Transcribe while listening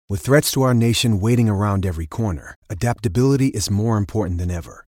With threats to our nation waiting around every corner, adaptability is more important than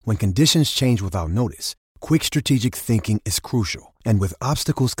ever. When conditions change without notice, quick strategic thinking is crucial. And with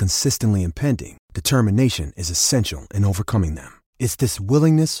obstacles consistently impending, determination is essential in overcoming them. It's this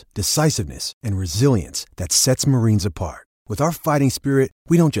willingness, decisiveness, and resilience that sets Marines apart. With our fighting spirit,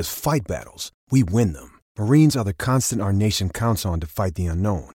 we don't just fight battles, we win them. Marines are the constant our nation counts on to fight the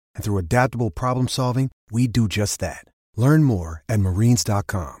unknown. And through adaptable problem solving, we do just that. Learn more at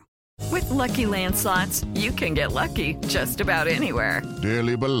marines.com. With Lucky Land Slots, you can get lucky just about anywhere.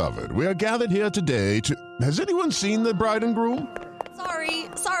 Dearly beloved, we are gathered here today to... Has anyone seen the bride and groom?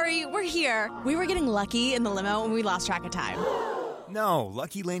 Sorry, we're here. We were getting lucky in the limo and we lost track of time. No,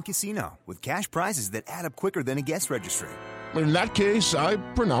 Lucky Land Casino, with cash prizes that add up quicker than a guest registry. In that case, I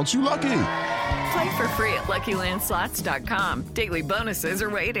pronounce you lucky. Play for free at LuckyLandSlots.com. Daily bonuses are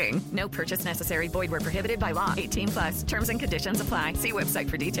waiting. No purchase necessary. Void where prohibited by law. 18+. Terms and conditions apply. See website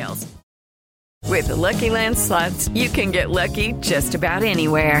for details. With the Lucky Land Slots, you can get lucky just about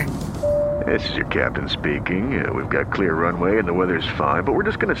anywhere. This is your captain speaking. We've got clear runway and the weather's fine, but we're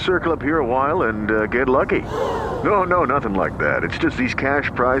just going to circle up here a while and get lucky. No, nothing like that. It's just these cash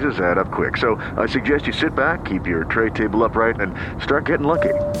prizes add up quick. So I suggest you sit back, keep your tray table upright, and start getting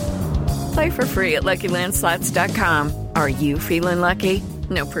lucky. Play for free at LuckyLandSlots.com. Are you feeling lucky?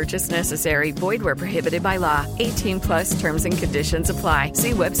 No purchase necessary. Void where prohibited by law. 18+ terms and conditions apply.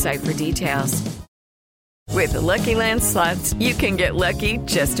 See website for details. With the Lucky Land Slots, you can get lucky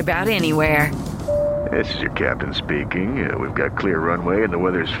just about anywhere. This is your captain speaking. We've got clear runway and the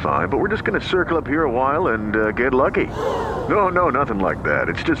weather's fine, but we're just going to circle up here a while and get lucky. No, nothing like that.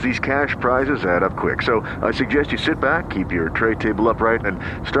 It's just these cash prizes add up quick. So I suggest you sit back, keep your tray table upright, and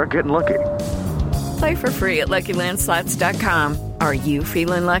start getting lucky. Play for free at LuckyLandSlots.com. Are you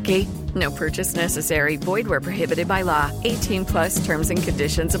feeling lucky? No purchase necessary. Void where prohibited by law. 18+ terms and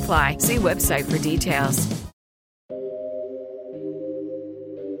conditions apply. See website for details.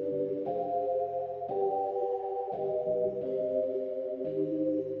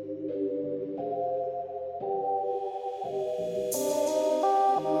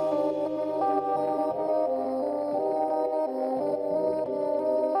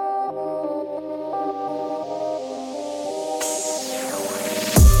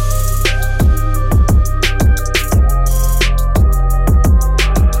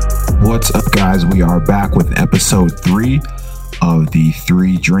 What's up, guys? We are back with episode 3 of the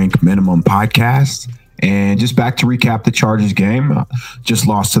 3 Drink Minimum podcast. And just back to recap the Chargers game. Just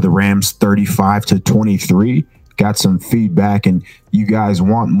lost to the Rams 35-23. Got some feedback, and you guys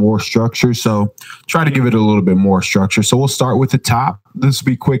want more structure, so try to give it a little bit more structure. So we'll start with the top. This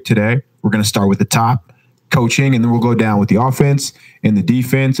will be quick today. We're going to start with the top, coaching, and then we'll go down with the offense and the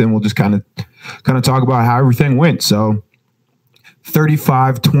defense, and we'll just kind of talk about how everything went. So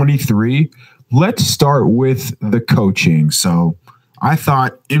 35-23. Let's start with the coaching. So I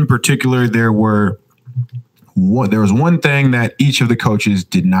thought in particular there was one thing that each of the coaches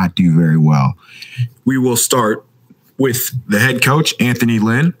did not do very well. We will start with the head coach, Anthony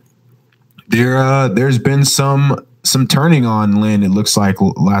Lynn. There's been some turning on Lynn, it looks like,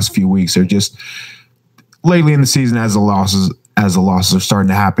 last few weeks. They're just lately in the season as the losses are starting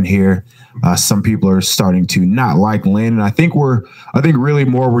to happen here. Some people are starting to not like Lynn, and I think we're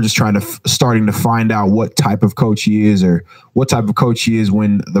just starting to find out what type of coach he is, or what type of coach he is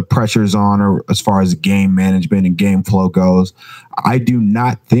when the pressure's on, or as far as game management and game flow goes. I do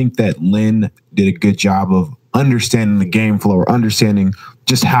not think that Lynn did a good job of understanding the game flow, or understanding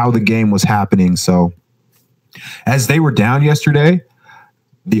just how the game was happening. So as they were down yesterday,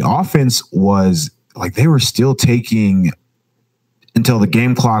 the offense was like they were still taking until the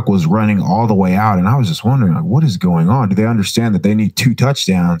game clock was running all the way out. And I was just wondering, like, what is going on? Do they understand that they need 2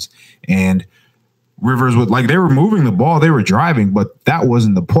 touchdowns? And Rivers they were moving the ball, they were driving, but that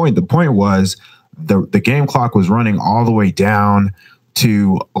wasn't the point. The point was the game clock was running all the way down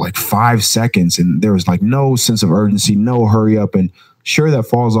to like 5 seconds, and there was like no sense of urgency, no hurry up. And sure, that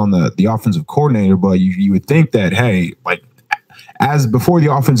falls on the offensive coordinator, but you would think that, hey, like, as before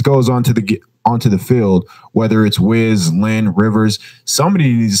the offense goes onto the field, whether it's Wiz, Lynn, Rivers,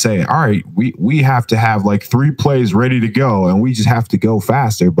 somebody needs to say, all right, we have to have like 3 plays ready to go, and we just have to go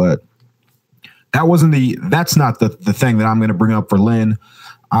faster. But that's not the thing that I'm going to bring up for Lynn.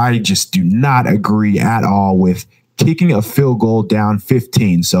 I just do not agree at all with kicking a field goal down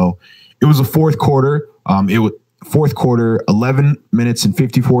 15. So it was a fourth quarter. 11 minutes and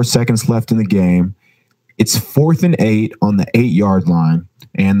 54 seconds left in the game. It's 4th and 8 on the 8-yard line,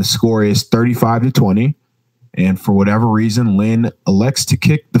 and the score is 35-20. And for whatever reason, Lynn elects to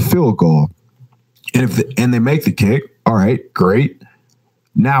kick the field goal. And they make the kick, all right, great.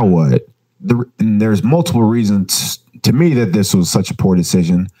 Now what? And there's multiple reasons to me that this was such a poor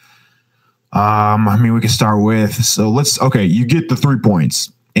decision. I mean, we can start with, you get the 3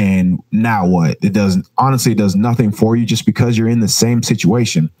 points. And now what? It does nothing for you just because you're in the same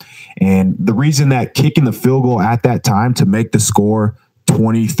situation. And the reason that kicking the field goal at that time to make the score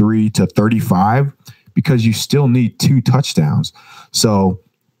 23-35, because you still need 2 touchdowns. So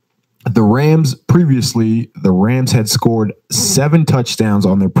the Rams had scored 7 touchdowns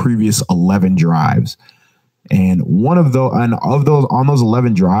on their previous 11 drives. And on those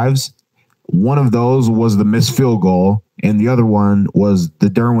 11 drives, one of those was the missed field goal, and the other one was the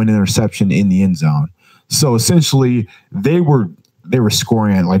Derwin interception in the end zone. So essentially, they were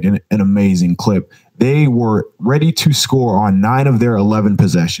scoring at like an amazing clip. They were ready to score on 9 of their 11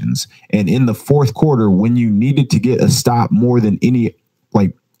 possessions. And in the fourth quarter, when you needed to get a stop more than any,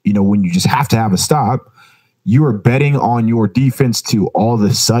 when you just have to have a stop, you are betting on your defense to all of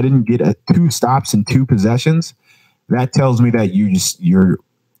a sudden get 2 stops in 2 possessions. That tells me that you're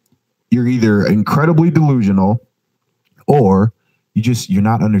either incredibly delusional or you're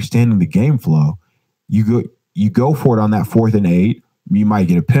not understanding the game flow. You go for it on that 4th and 8. You might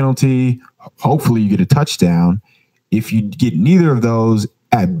get a penalty. Hopefully you get a touchdown. If you get neither of those,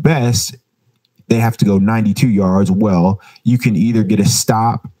 at best, they have to go 92 yards. Well, you can either get a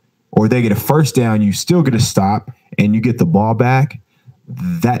stop or they get a first down. You still get a stop and you get the ball back.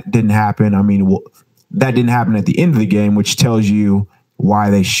 That didn't happen. That didn't happen at the end of the game, which tells you why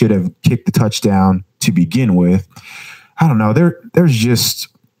they should have kicked the touchdown to begin with. I don't know. There's just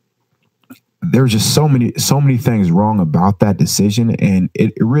so many things wrong about that decision, and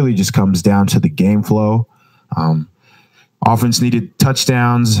it really just comes down to the game flow. Offense needed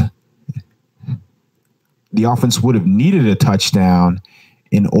touchdowns. The offense would have needed a touchdown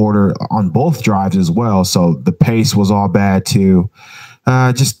in order on both drives as well. So the pace was all bad too.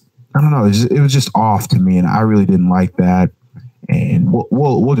 I don't know. It was just off to me, and I really didn't like that. And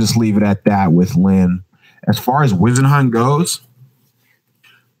we'll just leave it at that with Lynn. As far as Whisenhunt goes,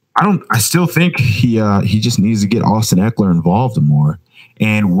 I still think he just needs to get Austin Ekeler involved more.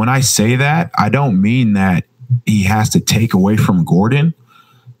 And when I say that, I don't mean that he has to take away from Gordon.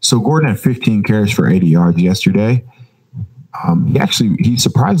 So Gordon had 15 carries for 80 yards yesterday. He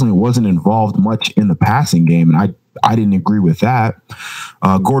surprisingly wasn't involved much in the passing game, and I didn't agree with that.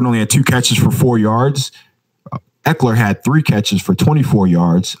 Gordon only had 2 catches for 4 yards. Ekeler had 3 catches for 24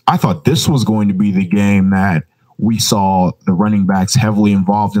 yards. I thought this was going to be the game that we saw the running backs heavily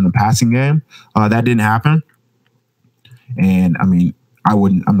involved in the passing game. That didn't happen. And I'm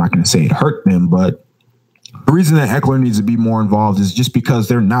not going to say it hurt them, but the reason that Ekeler needs to be more involved is just because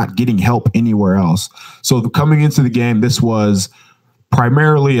they're not getting help anywhere else. So coming into the game, this was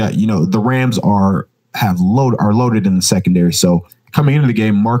primarily, the Rams are loaded in the secondary. So coming into the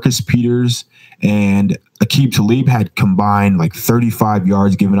game, Marcus Peters and Aqib Talib had combined like 35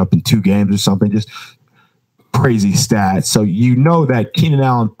 yards given up in 2 games or something, just crazy stats. So that Keenan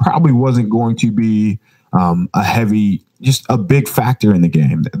Allen probably wasn't going to be a big factor in the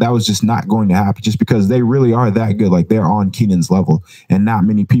game. That was just not going to happen just because they really are that good. Like they're on Keenan's level and not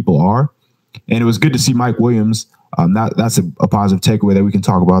many people are. And it was good to see Mike Williams. That's a positive takeaway that we can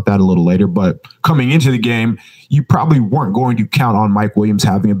talk about that a little later. But coming into the game, you probably weren't going to count on Mike Williams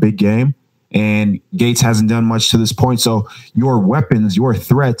having a big game. And Gates hasn't done much to this point. So your weapons, your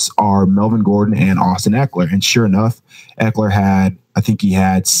threats are Melvin Gordon and Austin Ekeler. And sure enough, Ekeler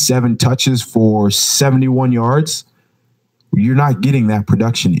had 7 touches for 71 yards. You're not getting that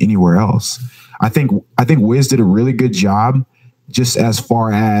production anywhere else. I think Wiz did a really good job just as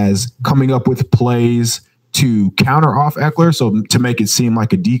far as coming up with plays to counter off Ekeler, so to make it seem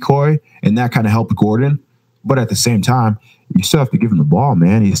like a decoy, and that kind of helped Gordon. But at the same time, you still have to give him the ball,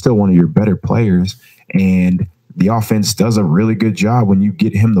 man. He's still one of your better players, and the offense does a really good job when you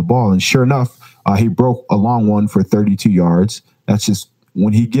get him the ball. And sure enough, he broke a long one for 32 yards. That's just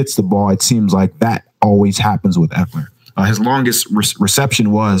when he gets the ball, it seems like that always happens with Ekeler. His longest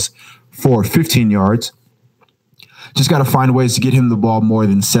reception was for 15 yards. Just got to find ways to get him the ball more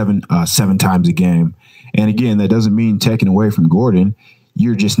than seven times a game. And again, that doesn't mean taking away from Gordon.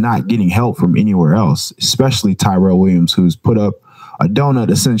 You're just not getting help from anywhere else, especially Tyrell Williams, who's put up a donut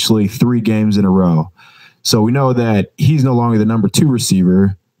essentially 3 games in a row. So we know that he's no longer the number 2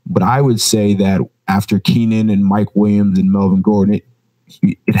 receiver, but I would say that after Keenan and Mike Williams and Melvin Gordon,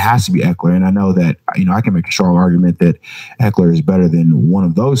 it has to be Ekeler. And I know that, I can make a strong argument that Ekeler is better than one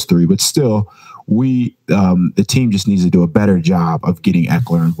of those 3, but still the team just needs to do a better job of getting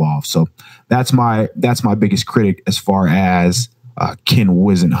Ekeler involved. So that's my biggest critic as far as Ken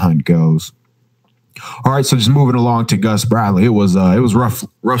Whisenhunt goes. All right, so just moving along to Gus Bradley. It was rough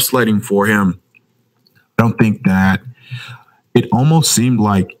sledding for him. I don't think that it almost seemed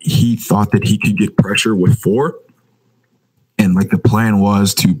like he thought that he could get pressure with 4. And like the plan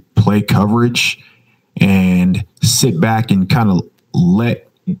was to play coverage and sit back and kind of let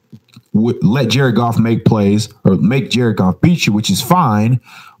Jared Goff make plays or make Jared Goff beat you, which is fine.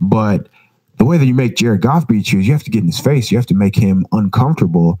 But the way that you make Jared Goff beat you is you have to get in his face. You have to make him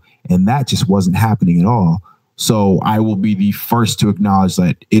uncomfortable. And that just wasn't happening at all. So I will be the first to acknowledge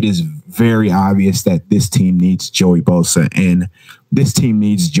that it is very obvious that this team needs Joey Bosa. And this team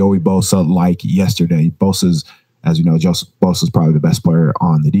needs Joey Bosa like yesterday. Bosa's, as you know, Bosa's probably the best player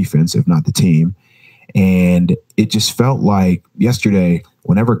on the defense, if not the team. And it just felt like yesterday,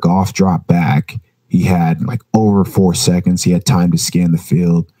 whenever Goff dropped back, he had like over 4 seconds. He had time to scan the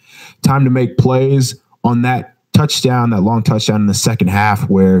field, time to make plays on that touchdown, that long touchdown in the second half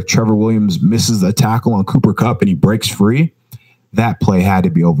where Trevor Williams misses a tackle on Cooper Kupp and he breaks free. That play had to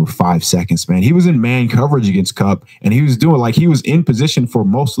be over 5 seconds, man. He was in man coverage against Kupp, and he was doing like he was in position for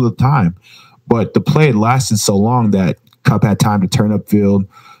most of the time. But the play had lasted so long that Kupp had time to turn upfield.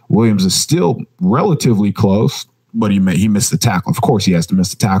 Williams is still relatively close, but he missed the tackle. Of course, he has to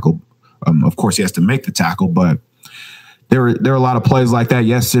miss the tackle. Of course, he has to make the tackle. But there were a lot of plays like that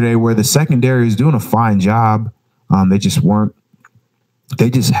yesterday where the secondary is doing a fine job. They just weren't.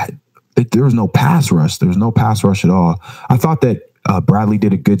 There was no pass rush. There was no pass rush at all. I thought that Bradley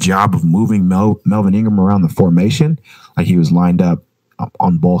did a good job of moving Melvin Ingram around the formation. Like he was lined up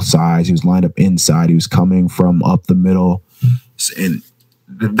on both sides. He was lined up inside. He was coming from up the middle, and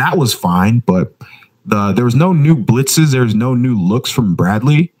that was fine. But there was no new blitzes. There was no new looks from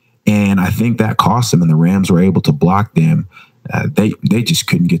Bradley, and I think that cost them. And the Rams were able to block them. They just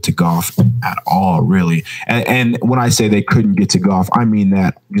couldn't get to Goff at all, really. And when I say they couldn't get to Goff, I mean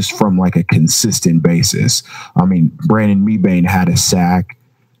that just from like a consistent basis. I mean, Brandon Mebane had a sack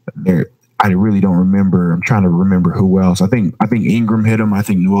there. I really don't remember. I'm trying to remember who else. I think Ingram hit him. I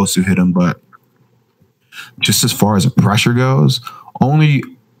think Nwosu hit him. But just as far as the pressure goes, only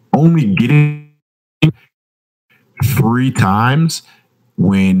getting 3 times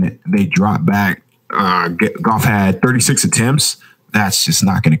when they dropped back. Goff had 36 attempts. That's just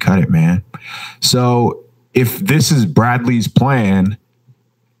not going to cut it, man. So if this is Bradley's plan,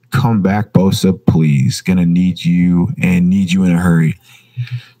 come back, Bosa, please. Going to need you and need you in a hurry.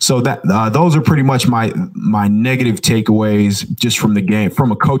 So that those are pretty much my negative takeaways just from the game,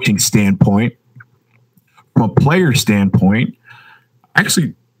 from a coaching standpoint. From a player standpoint, I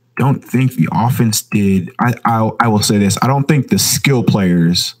actually don't think the offense did. I will say this. I don't think the skill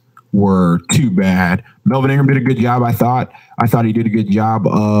players were too bad. Melvin Ingram did a good job, I thought. I thought he did a good job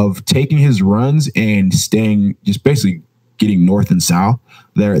of taking his runs and staying, just basically getting north and south.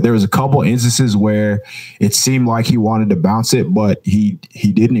 There was a couple instances where it seemed like he wanted to bounce it, but he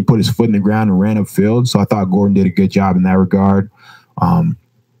didn't. He put his foot in the ground and ran upfield. So I thought Gordon did a good job in that regard. I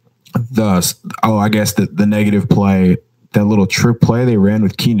guess the negative play, that little trick play they ran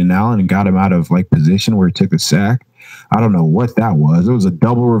with Keenan Allen and got him out of like position where he took the sack. I don't know what that was. It was a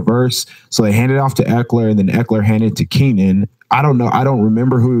double reverse. So they handed it off to Eckler, and then Eckler handed it to Keenan. I don't know. I don't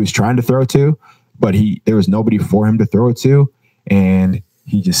remember who he was trying to throw to, but there was nobody for him to throw it to. And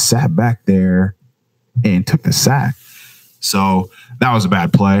he just sat back there and took the sack. So that was a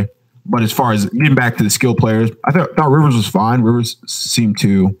bad play. But as far as getting back to the skill players, I thought Rivers was fine. Rivers seemed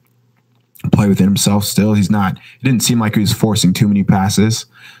to play within himself still. It didn't seem like he was forcing too many passes.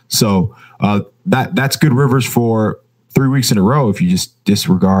 So that's good Rivers for 3 weeks in a row if you just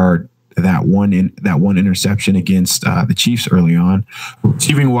disregard that one interception against the Chiefs early on.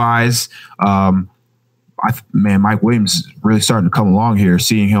 Receiving wise, Mike Williams is really starting to come along here.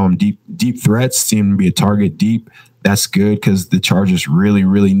 Seeing him deep threats, seeing him be a target deep, that's good because the Chargers really,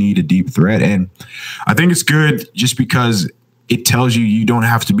 really need a deep threat. And I think it's good just because it tells you don't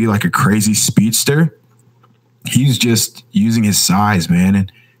have to be like a crazy speedster. He's just using his size, man.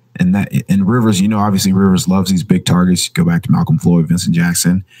 And Rivers, obviously Rivers loves these big targets. Go back to Malcolm Floyd, Vincent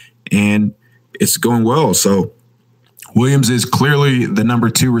Jackson, and it's going well. So Williams is clearly the number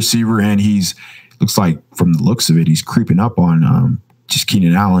 2 receiver, and looks like from the looks of it, he's creeping up on just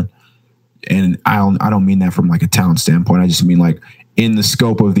Keenan Allen. And I don't mean that from like a talent standpoint. I just mean like in the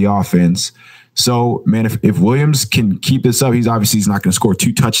scope of the offense. So, man, if Williams can keep this up, he's not going to score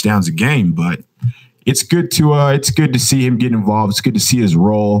 2 touchdowns a game, but it's good to see him get involved. It's good to see his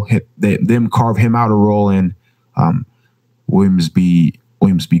role, them carve him out a role, and Williams be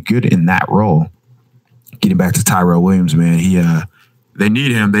good in that role. Getting back to Tyrell Williams, man, they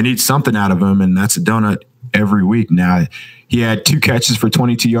need him. They need something out of him, and that's a donut every week now. He had 2 catches for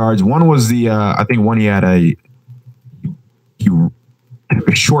 22 yards. One was I think one he took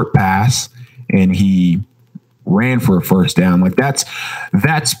a short pass and he ran for a first down. Like that's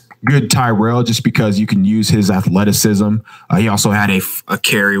good Tyrell, just because you can use his athleticism. He also had a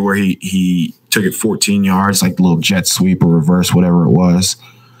carry where he took it 14 yards, like a little jet sweep or reverse, whatever it was.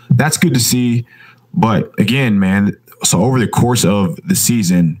 That's good to see. But again, man, so over the course of the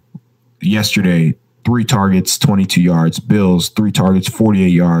season, yesterday, 3 targets, 22 yards. Bills, 3 targets, 48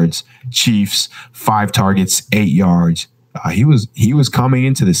 yards. Chiefs, 5 targets, 8 yards. He was coming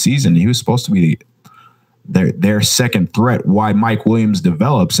into the season. He was supposed to be their second threat. Why Mike Williams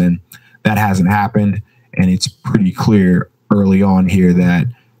develops, and that hasn't happened. And it's pretty clear early on here that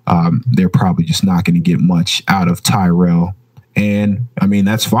they're probably just not going to get much out of Tyrell. And I mean,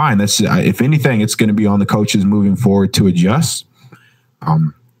 that's fine. That's if anything, it's going to be on the coaches moving forward to adjust.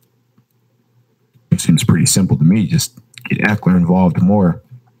 It seems pretty simple to me. Just get Ekeler involved more.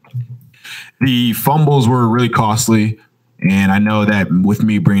 The fumbles were really costly, and I know that with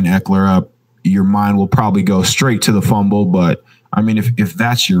me bringing Ekeler up, your mind will probably go straight to the fumble. But I mean, if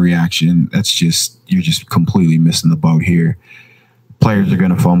that's your reaction, you're just completely missing the boat here. Players are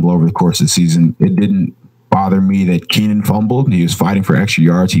going to fumble over the course of the season. It didn't bother me that Keenan fumbled. He was fighting for extra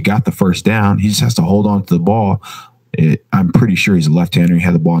yards. He got the first down. He just has to hold on to the ball. I'm pretty sure he's a left-hander. He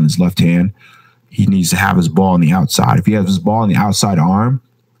had the ball in his left hand. He needs to have his ball on the outside. If he has his ball on the outside arm,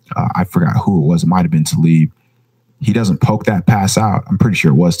 I forgot who it was. It might have been Talib. He doesn't poke that pass out. I'm pretty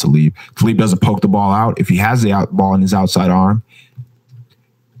sure it was Talib. Talib doesn't poke the ball out. If he has the ball in his outside arm,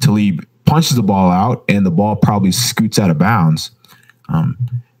 Talib punches the ball out, and the ball probably scoots out of bounds.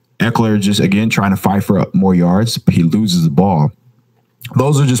 Ekeler just, again, trying to fight for more yards. He loses the ball.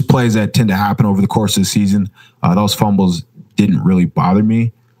 Those are just plays that tend to happen over the course of the season. Those fumbles didn't really bother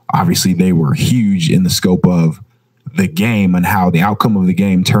me. Obviously, they were huge in the scope of the game and how the outcome of the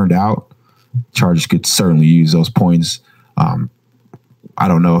game turned out. Chargers could certainly use those points. I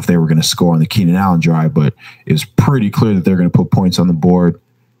don't know if they were going to score on the Keenan Allen drive, but it was pretty clear that they're going to put points on the board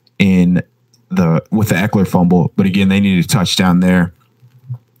with the Ekeler fumble. But again, they needed a touchdown there.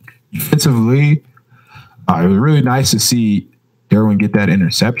 Defensively, it was really nice to see Derwin get that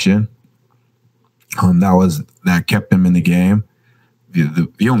interception. That kept them in the game.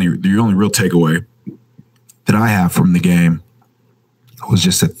 The only real takeaway that I have from the game was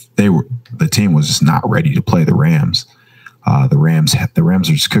just that the team was just not ready to play the Rams. The Rams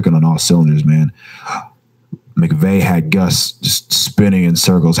are just cooking on all cylinders, man. McVay had Gus just spinning in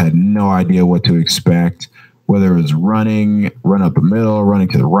circles, had no idea what to expect, whether it was run up the middle, running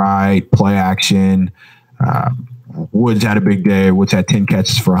to the right, play action. Woods had a big day. Woods had 10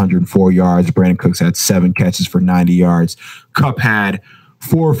 catches for 104 yards. Brandon Cooks had 7 catches for 90 yards. Kupp had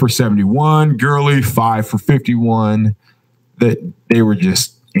 4 for 71. Gurley, 5 for 51. They were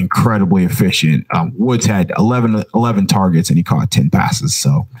just incredibly efficient. Woods had 11 targets, and he caught 10 passes.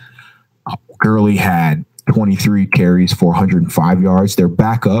 So Gurley had 23 carries for 105 yards. Their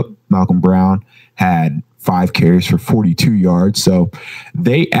backup, Malcolm Brown, had 5 carries for 42 yards. So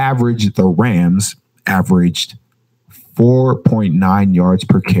the Rams averaged 4.9 yards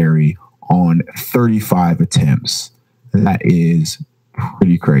per carry on 35 attempts. That is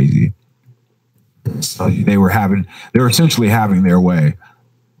pretty crazy. So they were essentially having their way.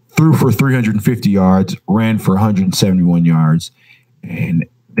 Threw for 350 yards, ran for 171 yards, and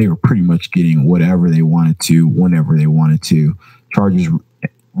they were pretty much getting whatever they wanted to, whenever they wanted to. Chargers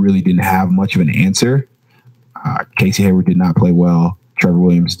really didn't have much of an answer. Casey Hayward did not play well. Trevor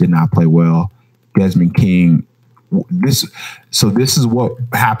Williams did not play well. Desmond King. This is what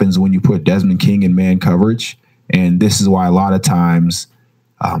happens when you put Desmond King in man coverage, and this is why a lot of times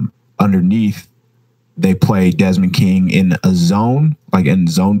underneath they play Desmond King in a zone, like in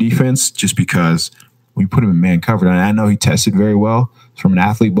zone defense, just because we put him in man coverage. And I know he tested very well from an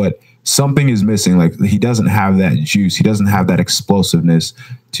athlete, but something is missing. Like, he doesn't have that juice. He doesn't have that explosiveness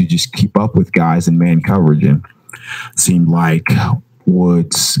to just keep up with guys in man coverage. And it seemed like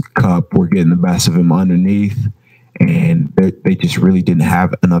Woods, Kupp were getting the best of him underneath, and they just really didn't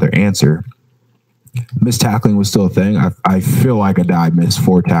have another answer. Missed tackling was still a thing. I feel like Adai missed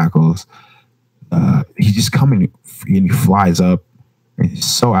 4 tackles. He's just coming and he flies up, and he's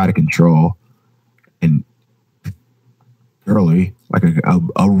so out of control. And early, like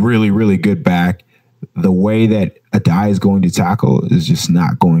a really, really good back, the way that Adai is going to tackle is just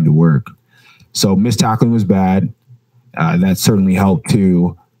not going to work. So missed tackling was bad. That certainly helped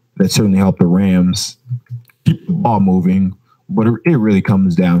too. That certainly helped the Rams keep the ball moving. But it really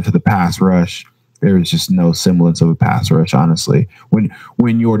comes down to the pass rush. There is just no semblance of a pass rush, honestly.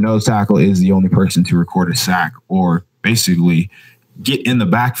 When your nose tackle is the only person to record a sack or basically get in the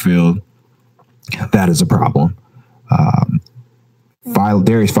backfield, that is a problem.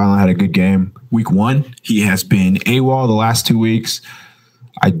 Darius Philon had a good game. Week 1, he has been AWOL the last 2 weeks.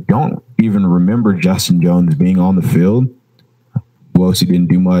 I don't even remember Justin Jones being on the field. Nwosu didn't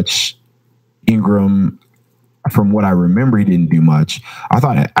do much. Ingram, from what I remember, he didn't do much.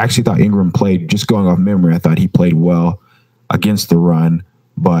 I actually thought Ingram played, just going off memory, I thought he played well against the run.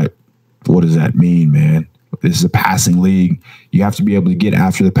 But what does that mean, man? This is a passing league. You have to be able to get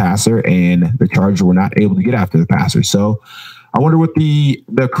after the passer, and the Chargers were not able to get after the passer. So I wonder what the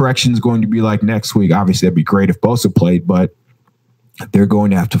correction is going to be like next week. Obviously, that'd be great if Bosa played, but they're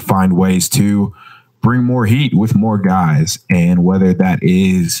going to have to find ways to bring more heat with more guys. And whether that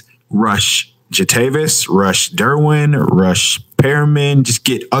is rush Jatavis, rush Derwin, rush Perriman, just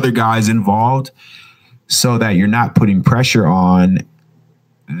get other guys involved so that you're not putting pressure on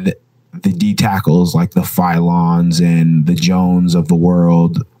the D tackles like the Philons and the Jones of the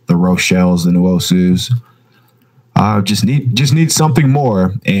world, the Rochelles, the Nwosus. Just need something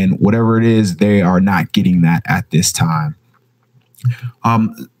more, and whatever it is, they are not getting that at this time.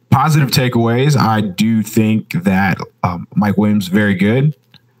 Positive takeaways. I do think that Mike Williams is very good,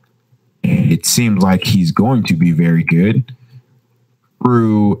 and it seems like he's going to be very good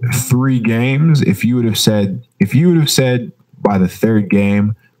through 3 games. If you would have said by the 3rd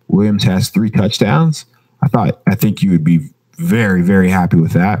game Williams has 3 touchdowns, I think you would be very, very happy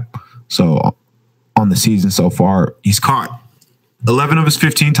with that. So on the season so far, he's caught 11 of his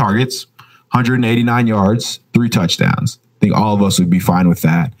 15 targets, 189 yards, 3 touchdowns. I think all of us would be fine with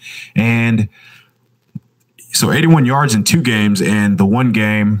that. And so 81 yards in 2 games, and the one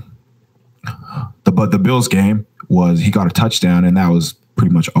game, the Bills game, was he got a touchdown, and that was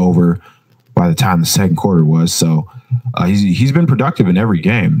pretty much over by the time the second quarter was. So he's been productive in every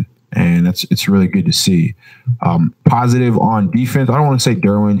game, and it's really good to see. Positive on defense. I don't want to say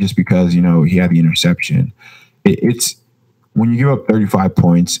Derwin just because, he had the interception. It's when you give up 35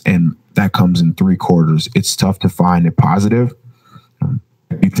 points and that comes in 3 quarters, it's tough to find a positive.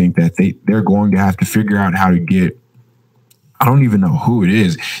 I do think that they're going to have to figure out how to get, I don't even know who it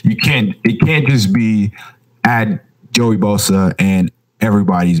is. It can't just be add Joey Bosa and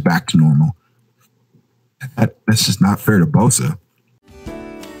everybody's back to normal. That's just not fair to Bosa.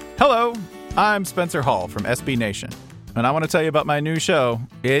 Hello, I'm Spencer Hall from SB Nation, and I want to tell you about my new show,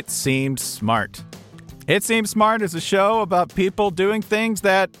 It Seemed Smart. It Seemed Smart is a show about people doing things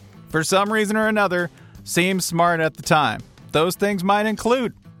that, for some reason or another, seem smart at the time. Those things might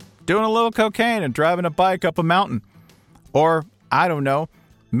include doing a little cocaine and driving a bike up a mountain. Or, I don't know,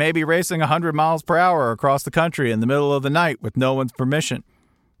 maybe racing 100 miles per hour across the country in the middle of the night with no one's permission.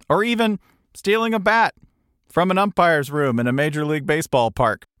 Or even stealing a bat from an umpire's room in a Major League Baseball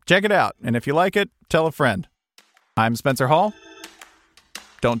park. Check it out, and if you like it, tell a friend. I'm Spencer Hall.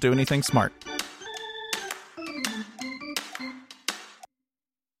 Don't do anything smart.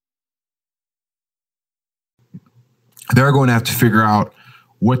 They're going to have to figure out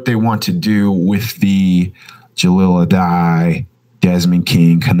what they want to do with the Jalil Adai, Desmond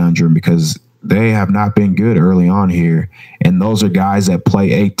King conundrum, because they have not been good early on here. And those are guys that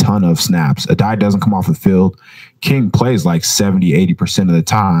play a ton of snaps. Adai doesn't come off the field. King plays like 70, 80% of the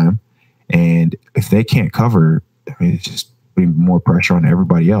time. And if they can't cover, it's just putting more pressure on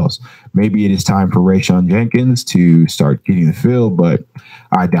everybody else. Maybe it is time for Rayshon Jenkins to start getting the field, but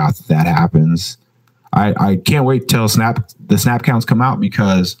I doubt that happens. I can't wait till the snap counts come out,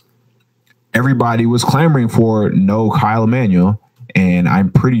 because everybody was clamoring for no Kyle Emanuel, and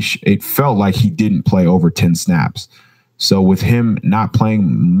I'm pretty sure it felt like he didn't play over 10 snaps. So with him not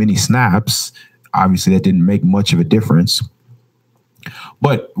playing many snaps, obviously that didn't make much of a difference.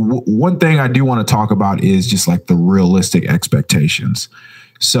 But one thing I do want to talk about is just like the realistic expectations.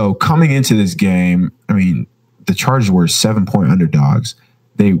 So coming into this game, the Chargers were 7-point underdogs.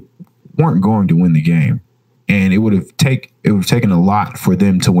 They weren't going to win the game, and it would have taken a lot for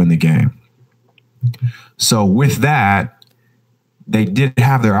them to win the game. So with that, they did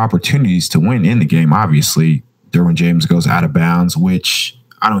have their opportunities to win in the game. Obviously, Derwin James goes out of bounds, which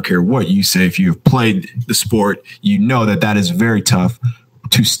I don't care what you say. If you've played the sport, you know that is very tough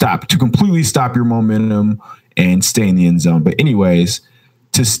to completely stop your momentum and stay in the end zone. But anyways,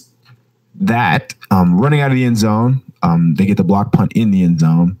 running out of the end zone, they get the block punt in the end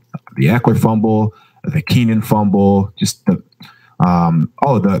zone. The Eckler fumble, the Keenan fumble, just the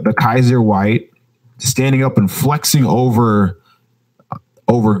Kaiser White standing up and flexing over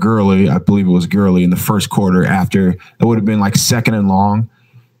Gurley. I believe it was Gurley in the first quarter after it would have been like 2nd and long.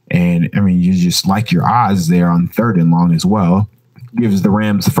 And you just like your odds there on 3rd and long as well. Gives the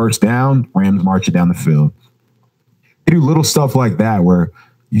Rams the first down. Rams march it down the field. do little stuff like that where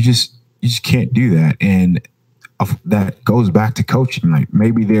you just can't do that. And that goes back to coaching. Like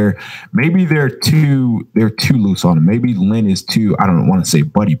maybe they're too loose on him. Maybe Lynn is too, I don't want to say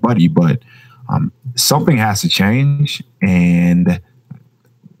buddy, but something has to change, and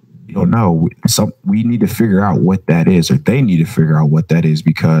you don't know. We need to figure out what that is, or they need to figure out what that is,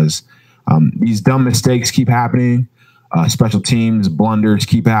 because these dumb mistakes keep happening. Special teams blunders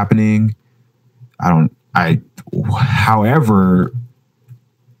keep happening. However,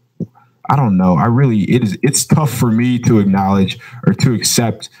 I don't know. It's tough for me to acknowledge or to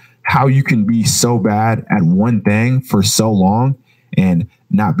accept how you can be so bad at one thing for so long and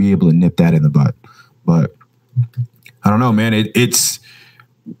not be able to nip that in the butt. But I don't know, man. It's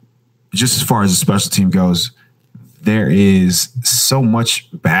just as far as the special team goes, there is so much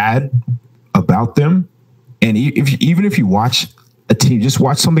bad about them. And even if you watch a team, just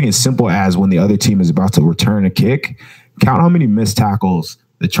watch something as simple as when the other team is about to return a kick, count how many missed tackles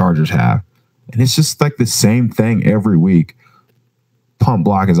the Chargers have. And it's just like the same thing every week. Punt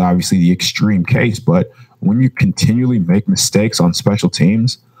block is obviously the extreme case, but when you continually make mistakes on special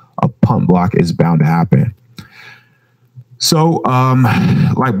teams, a punt block is bound to happen. So,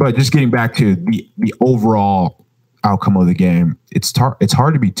 but just getting back to the overall outcome of the game, it's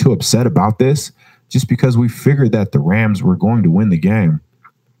hard to be too upset about this, just because we figured that the Rams were going to win the game.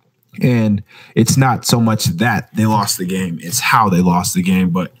 And it's not so much that they lost the game, it's how they lost the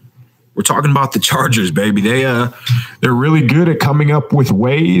game. But we're talking about the Chargers, baby. They're really good at coming up with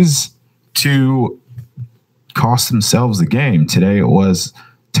ways to cost themselves the game. Today it was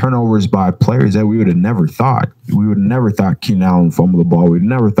turnovers by players that we would have never thought. We would have never thought Keenan Allen fumbled the ball. We'd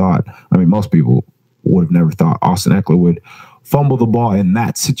never thought, most people would have never thought Austin Ekeler would fumble the ball in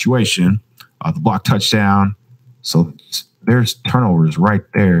that situation. The block touchdown. So there's turnovers right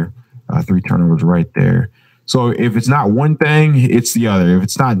there. 3 turnovers right there. So if it's not one thing, it's the other. If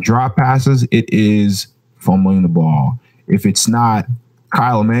it's not drop passes, it is fumbling the ball. If it's not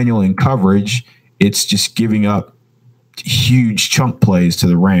Kyle Emanuel in coverage, it's just giving up huge chunk plays to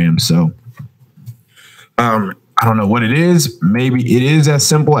the Rams. So I don't know what it is. Maybe it is as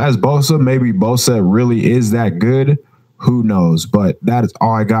simple as Bosa. Maybe Bosa really is that good. Who knows? But that is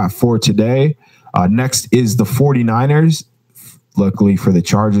all I got for today. Next is the 49ers. Luckily for the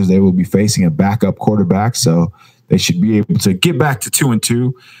Chargers, they will be facing a backup quarterback, so they should be able to get back to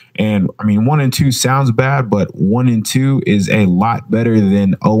 2-2. And 1-2 sounds bad, but 1-2 is a lot better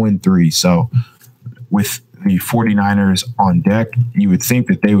than 0-3. So with the 49ers on deck, you would think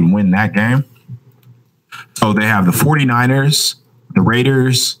that they would win that game. So they have the 49ers, the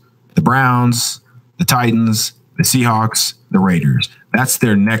Raiders, the Browns, the Titans, the Seahawks, the Raiders. That's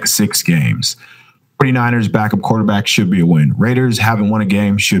their next 6 games. 49ers backup quarterback should be a win. Raiders haven't won a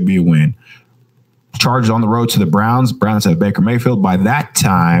game, should be a win. Chargers on the road to the Browns. Browns have Baker Mayfield. By that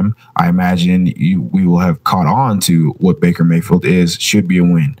time, I imagine we will have caught on to what Baker Mayfield is, should be a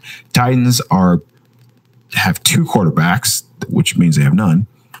win. Titans have 2 quarterbacks, which means they have none.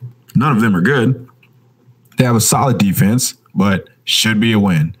 None of them are good. They have a solid defense, but should be a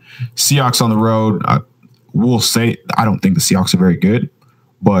win. Seahawks on the road. We'll say I don't think the Seahawks are very good,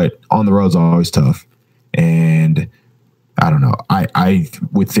 but on the road is always tough. And I don't know. I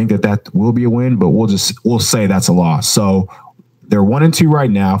would think that will be a win, but we'll say that's a loss. So they're 1-2 right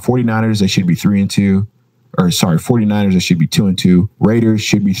now. 49ers, they should be 3-2. 49ers, they should be 2-2. Raiders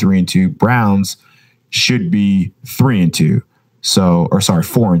should be 3-2. Browns should be 3-2.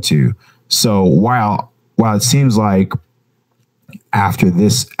 4-2. So while it seems like after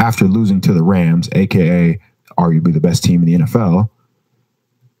losing to the Rams, aka arguably the best team in the NFL,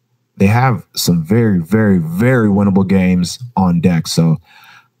 they have some very, very, very winnable games on deck. So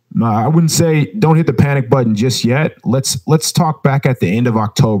I wouldn't say don't hit the panic button just yet. Let's talk back at the end of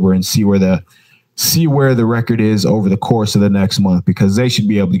October and see where the record is over the course of the next month, because they should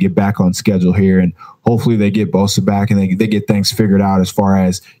be able to get back on schedule here, and hopefully they get Bosa back and they get things figured out as far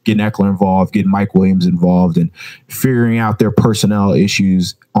as getting Ekeler involved, getting Mike Williams involved, and figuring out their personnel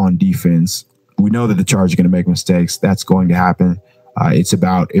issues on defense. We know that the Chargers are going to make mistakes. That's going to happen. It's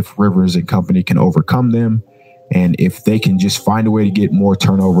about if Rivers and company can overcome them, and if they can just find a way to get more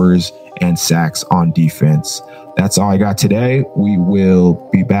turnovers and sacks on defense. That's all I got today. We will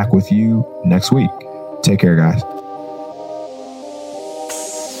be back with you next week. Take care, guys.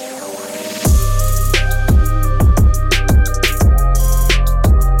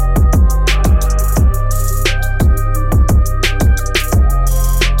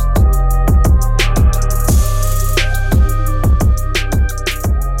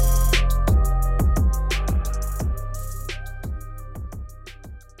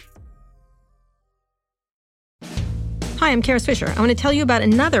 Hi, I'm Kara Swisher. I want to tell you about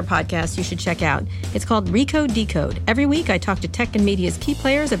another podcast you should check out. It's called Recode Decode. Every week, I talk to tech and media's key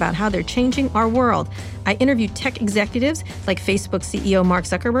players about how they're changing our world. I interview tech executives like Facebook CEO Mark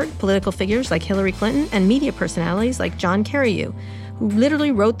Zuckerberg, political figures like Hillary Clinton, and media personalities like John Carreyrou, who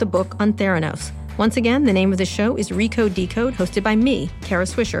literally wrote the book on Theranos. Once again, the name of the show is Recode Decode, hosted by me, Kara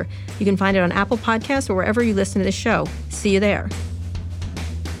Swisher. You can find it on Apple Podcasts or wherever you listen to the show. See you there.